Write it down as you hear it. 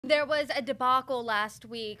there was a debacle last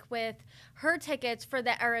week with her tickets for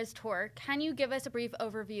the Eras Tour. Can you give us a brief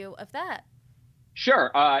overview of that?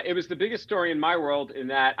 Sure. It was the biggest story in my world in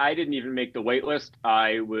that I didn't even make the wait list.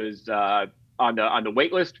 I was on the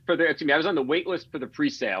wait list for the excuse me, I was on the wait list for the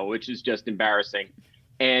pre-sale, which is just embarrassing.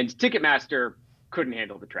 And Ticketmaster couldn't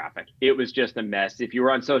handle the traffic. It was just a mess. If you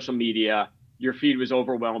were on social media, your feed was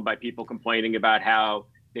overwhelmed by people complaining about how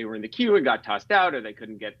they were in the queue and got tossed out or they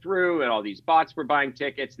couldn't get through, and all these bots were buying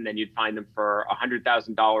tickets, and then you'd find them for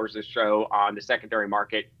 $100,000 a show on the secondary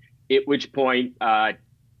market, at which point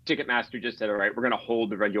Ticketmaster just said, all right, we're going to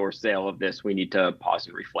hold the regular sale of this. We need to pause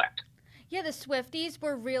and reflect. Yeah, the Swifties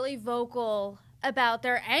were really vocal about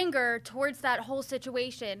their anger towards that whole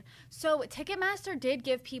situation. So Ticketmaster did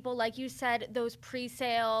give people, like you said, those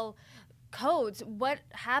pre-sale codes. What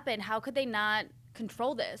happened? How could they not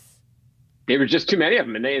control this? There were just too many of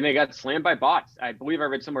them, and they got slammed by bots. I believe I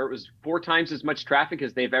read somewhere it was 4 times as much traffic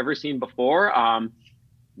as they've ever seen before.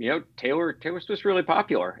 Taylor Swift's really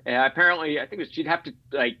popular. Apparently, I think she'd have to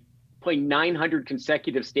play 900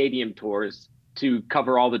 consecutive stadium tours to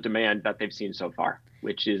cover all the demand that they've seen so far,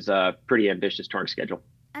 which is a pretty ambitious touring schedule.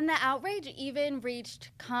 And the outrage even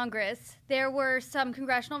reached Congress. There were some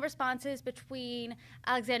congressional responses between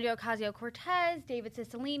Alexandria Ocasio-Cortez, David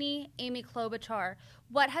Cicilline, Amy Klobuchar.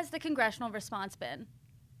 What has the congressional response been?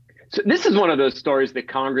 So this is one of those stories that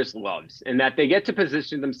Congress loves, in that they get to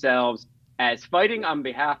position themselves as fighting on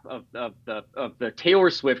behalf of the Taylor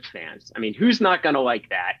Swift fans. I mean, who's not going to like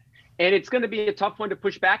that? And it's going to be a tough one to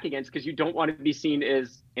push back against because you don't want to be seen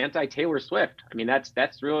as anti-Taylor Swift. I mean,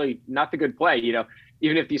 that's really not the good play. You know,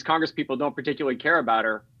 even if these Congress people don't particularly care about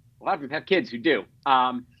her, a lot of them have kids who do.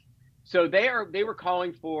 So they were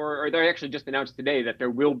calling for, or they actually just announced today that there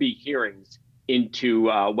will be hearings into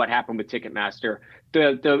what happened with Ticketmaster.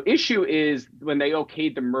 The issue is when they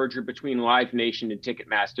okayed the merger between Live Nation and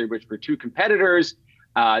Ticketmaster, which were two competitors.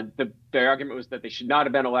 The argument was that they should not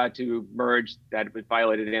have been allowed to merge, that it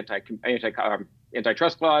violated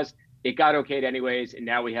antitrust laws. It got okayed anyways, and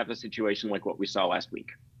now we have a situation like what we saw last week.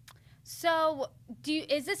 So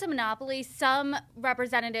is this a monopoly? Some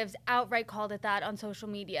representatives outright called it that on social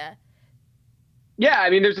media. Yeah, I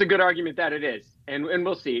mean, there's a good argument that it is, and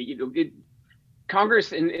we'll see.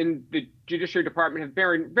 Congress and the Judiciary Department have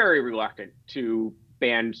very, very reluctant to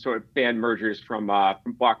ban mergers from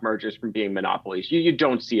block mergers from being monopolies. You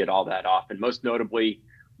don't see it all that often. Most notably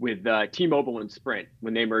with T-Mobile and Sprint,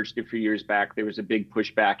 when they merged a few years back, there was a big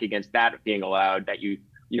pushback against that being allowed. That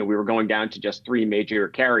we were going down to just 3 major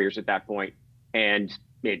carriers at that point, and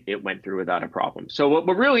it went through without a problem. So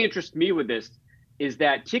what really interests me with this is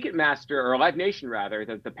that Ticketmaster, or Live Nation rather,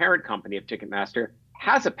 the parent company of Ticketmaster,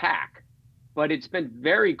 has a PAC, but it's been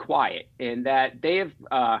very quiet in that they have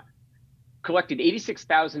collected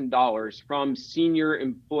 $86,000 from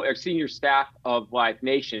senior staff of Live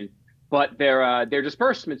Nation, but their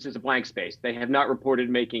disbursements is a blank space. They have not reported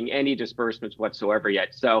making any disbursements whatsoever yet.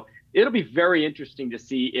 So it'll be very interesting to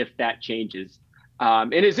see if that changes.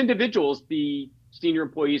 And as individuals, the senior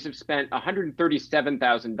employees have spent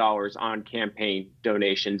 $137,000 on campaign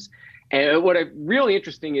donations. And what really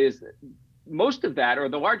interesting is most of that, or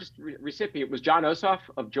the largest recipient, was John Ossoff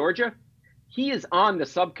of Georgia. He is on the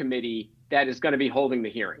subcommittee that is going to be holding the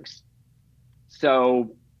hearings.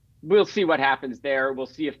 So we'll see what happens there. We'll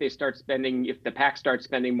see if the PAC starts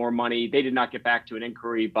spending more money. They did not get back to an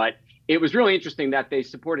inquiry, but it was really interesting that they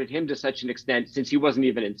supported him to such an extent since he wasn't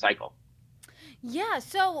even in cycle. Yeah,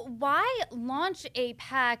 so why launch a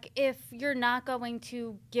PAC if you're not going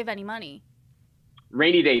to give any money?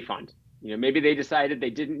 Rainy day fund. Maybe they decided they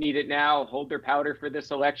didn't need it now, hold their powder for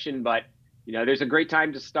this election, but there's a great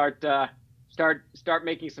time to start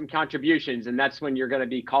making some contributions, and that's when you're going to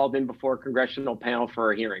be called in before a congressional panel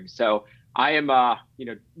for a hearing. So I am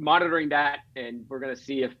monitoring that, and we're going to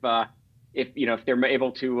see if they're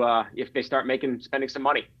able to if they start spending some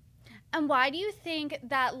money. And why do you think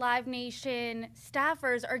that Live Nation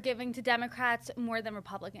staffers are giving to Democrats more than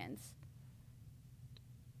Republicans?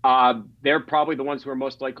 They're probably the ones who are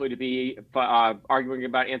most likely to be arguing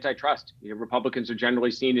about antitrust. Republicans are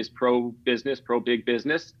generally seen as pro-business, pro-big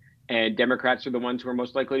business, and Democrats are the ones who are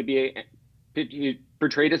most likely to be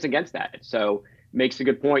portrayed as against that. So makes a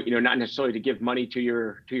good point. Not necessarily to give money to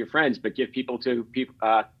your friends, but give people to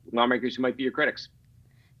lawmakers who might be your critics.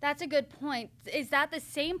 That's a good point. Is that the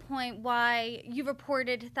same point why you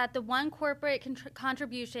reported that the one corporate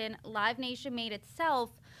contribution Live Nation made itself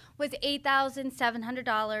was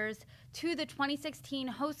 $8,700 to the 2016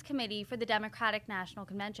 host committee for the Democratic National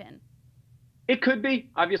Convention? It could be.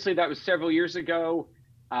 Obviously, that was several years ago.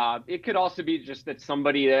 It could also be just that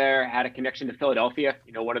somebody there had a connection to Philadelphia.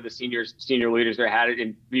 One of the senior leaders there had it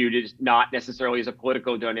and viewed it not necessarily as a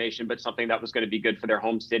political donation, but something that was going to be good for their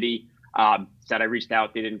home city. Said I reached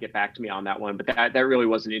out, they didn't get back to me on that one, but that really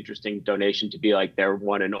was an interesting donation to be like their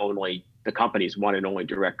one and only, the company's one and only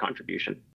direct contribution.